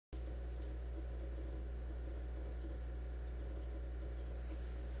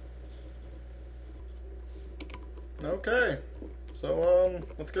Okay, so,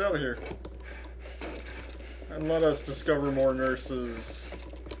 let's get out of here. And let us discover more nurses.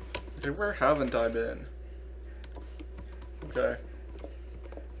 Okay, where haven't I been? Okay.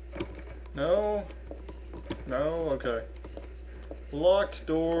 No. No? Okay. Locked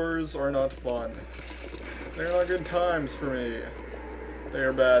doors are not fun. They're not good times for me. They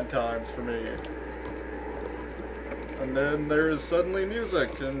are bad times for me. And then there is suddenly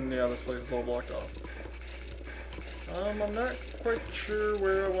music, and yeah, this place is all blocked off. I'm not quite sure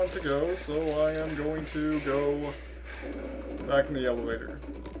where I want to go, so I am going to go back in the elevator.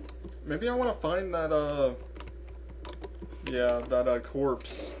 Maybe I want to find that, yeah, that,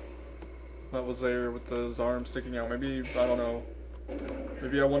 corpse that was there with his arm sticking out. Maybe, I don't know.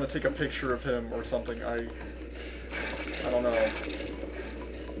 Maybe I want to take a picture of him or something. I don't know.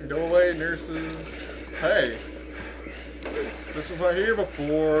 Go away, nurses. Hey! This was not here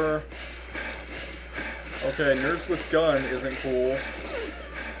before. Okay, nurse with gun isn't cool.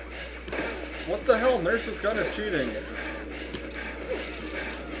 What the hell? Nurse with gun is cheating.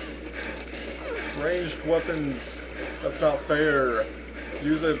 Ranged weapons. That's not fair.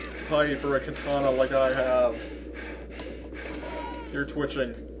 Use a pipe or a katana like I have. You're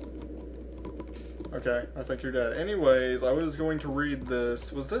twitching. Okay, I think you're dead. Anyways, I was going to read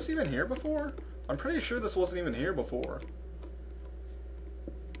this. Was this even here before? I'm pretty sure this wasn't even here before.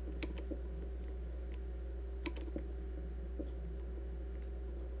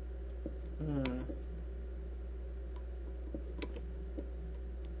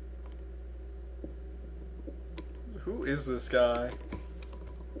 Who is this guy?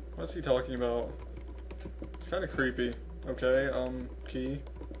 What's he talking about? It's kind of creepy. Okay, key.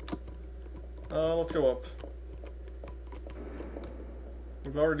 Let's go up.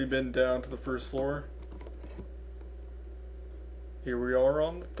 We've already been down to the first floor. Here we are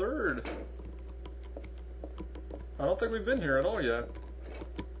on the third. I don't think we've been here at all yet.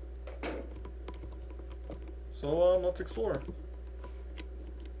 So, let's explore.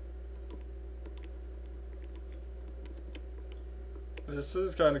 This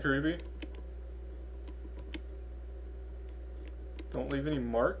is kind of creepy. Don't leave any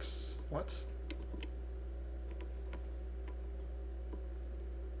marks? What?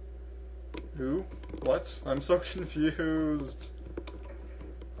 Who? What? I'm so confused.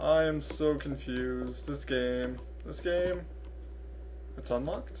 I am so confused. This game, it's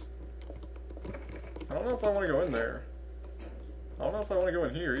unlocked? I don't know if I want to go in there. I don't know if I want to go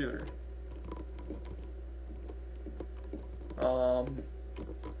in here either.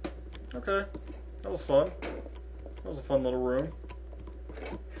 Okay. That was fun. That was a fun little room.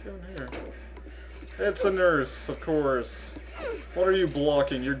 What's going here? It's a nurse, of course. What are you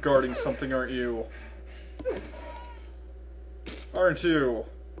blocking? You're guarding something, aren't you? Aren't you?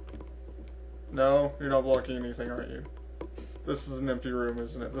 No, you're not blocking anything, aren't you? This is an empty room,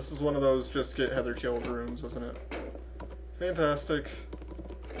 isn't it? This is one of those just get Heather killed rooms, isn't it? Fantastic.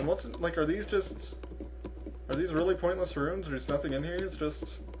 And what's it, like, are these really pointless rooms? There's nothing in here? It's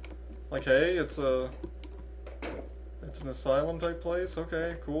just like, hey, it's an asylum type place?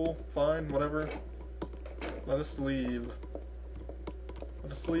 Okay, cool, fine, whatever. Let us leave.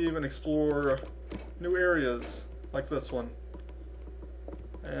 Let us leave and explore new areas, like this one.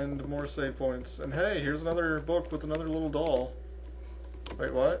 And more save points. And hey, here's another book with another little doll.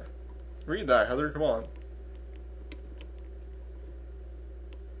 Wait, what? Read that, Heather, come on.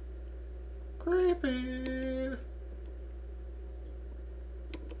 Creepy!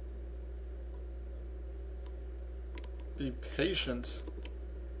 Be patient.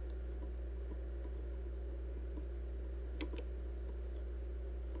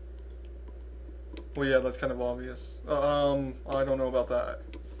 Well, yeah, that's kind of obvious. I don't know about that.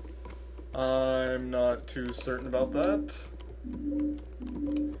 I'm not too certain about that.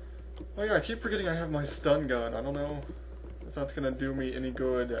 Oh yeah, I keep forgetting I have my stun gun. I don't know if that's gonna do me any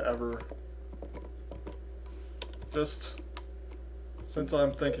good ever. Just since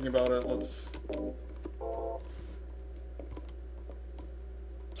I'm thinking about it, let's...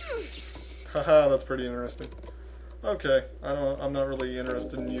 Haha, that's pretty interesting. Okay, I'm not really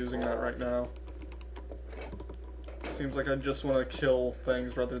interested in using that right now. Seems like I just want to kill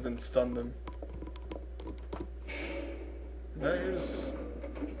things rather than stun them. Now here's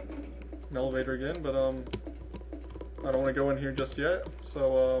an elevator again, but I don't want to go in here just yet.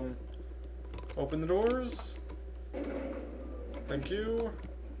 So open the doors. Thank you.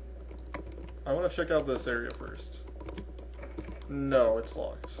 I want to check out this area first. No, it's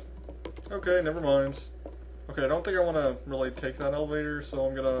locked. Okay, never mind. Okay, I don't think I want to really take that elevator, so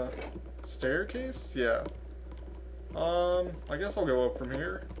I'm gonna... Staircase? Yeah. I guess I'll go up from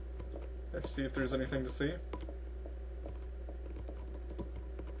here. Let's see if there's anything to see.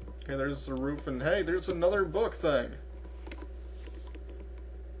 Okay, there's the roof, and hey, there's another book thing.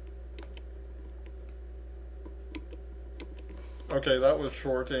 Okay, that was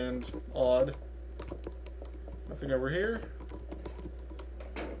short and odd. Nothing over here.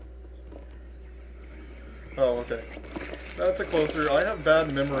 Oh, okay. That's a closer. I have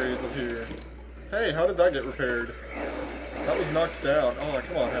bad memories of here. Hey, how did that get repaired? That was knocked down. Oh,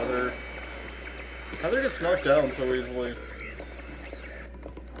 come on, Heather. Heather gets knocked down so easily.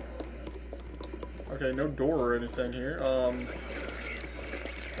 Okay, no door or anything here.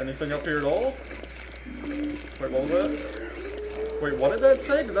 Anything up here at all? Wait, what was that? Wait, what did that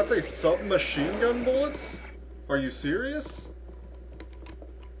say? Did that say submachine gun bullets? Are you serious?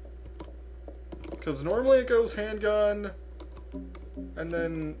 Because normally it goes handgun, and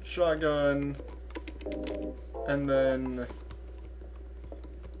then shotgun, and then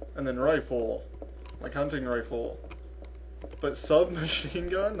rifle, like hunting rifle. But submachine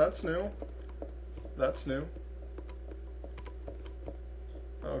gun? That's new. That's new.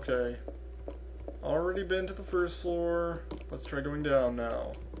 Okay. Already been to the first floor. Let's try going down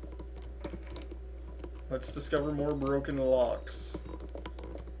now. Let's discover more broken locks.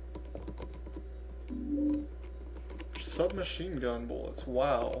 Submachine gun bullets.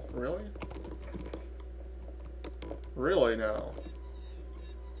 Wow. Really? Really now?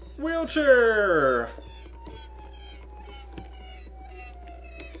 Wheelchair!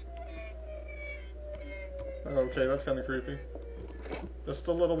 Okay, that's kind of creepy. Just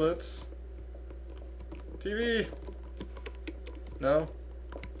a little bit. TV! No?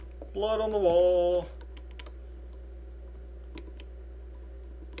 Blood on the wall!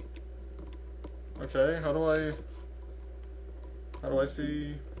 Okay, how do I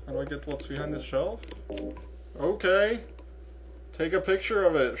get what's behind this shelf? Okay. Take a picture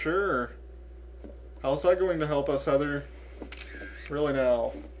of it, sure. How's that going to help us, Heather? Really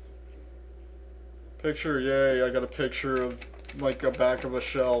now? Picture, yay, I got a picture of, like, a back of a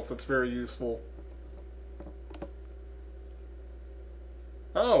shelf. That's very useful.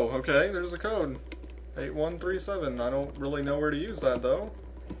 Oh, okay, there's a code. 8137. I don't really know where to use that, though.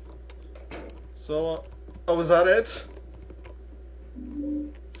 So, oh, was that it?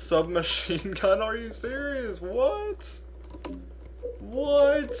 Submachine gun? Are you serious? What?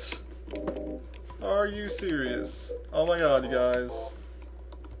 What? Are you serious? Oh my god, you guys.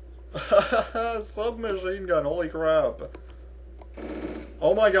 Submachine gun, holy crap.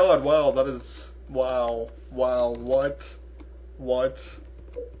 Oh my god, wow, that is... Wow. Wow, what? What?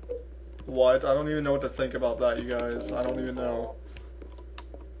 What? I don't even know what to think about that, you guys. I don't even know.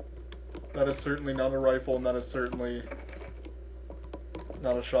 That is certainly not a rifle, and that is certainly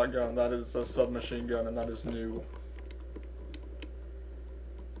not a shotgun. That is a submachine gun, and that is new.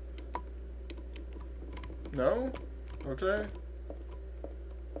 No? Okay.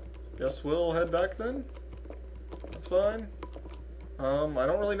 Guess we'll head back then? That's fine. I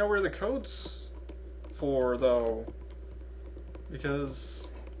don't really know where the code's for, though. Because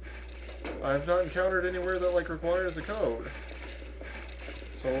I've not encountered anywhere that, like, requires a code.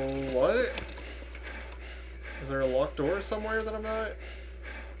 So, what? Is there a locked door somewhere that I'm not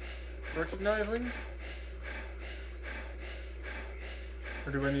recognizing?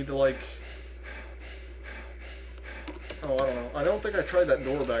 Or do I need to, like... Oh, I don't know. I don't think I tried that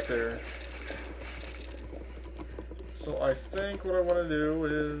door back there. So I think what I want to do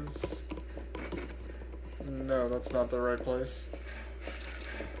is... No, that's not the right place.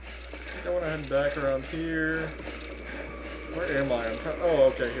 I think I want to head back around here. Where am I?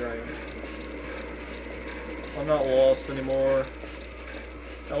 Oh, okay, here I am. I'm not lost anymore.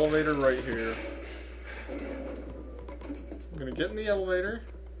 Elevator right here. I'm gonna get in the elevator.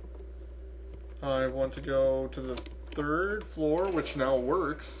 I want to go to the 3rd floor, which now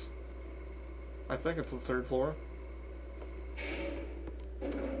works. I think it's the 3rd floor.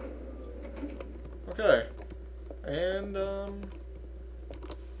 Okay. And,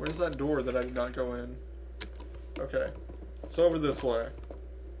 where's that door that I did not go in? Okay. It's over this way.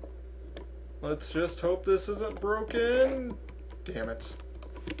 Let's just hope this isn't broken. Damn it.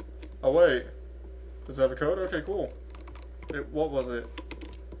 Oh, wait. Does it have a code? Okay, cool. What was it?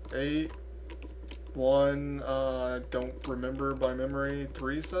 8, 1, don't remember by memory.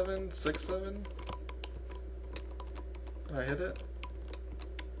 3, 7, 6, 7? Did I hit it?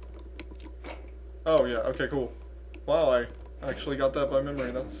 Oh, yeah. Okay, cool. Wow, I actually got that by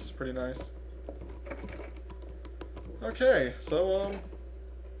memory. That's pretty nice. Okay, so,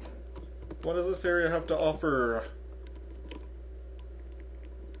 what does this area have to offer?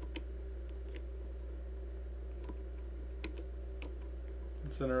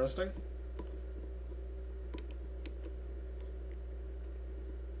 It's interesting.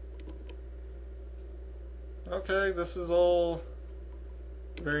 Okay, this is all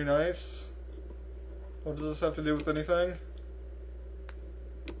very nice. What does this have to do with anything?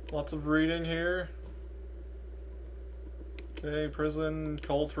 Lots of reading here. Okay, prison,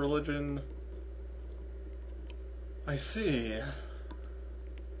 cult, religion. I see.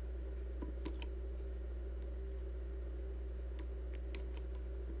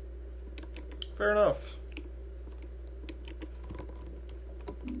 Fair enough.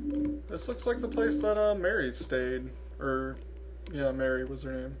 This looks like the place that Mary stayed. Or, yeah, Mary was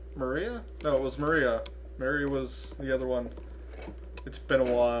her name. Maria? No, it was Maria. Mary was the other one. It's been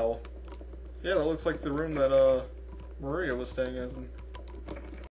a while. Yeah, that looks like the room that Maria was staying in.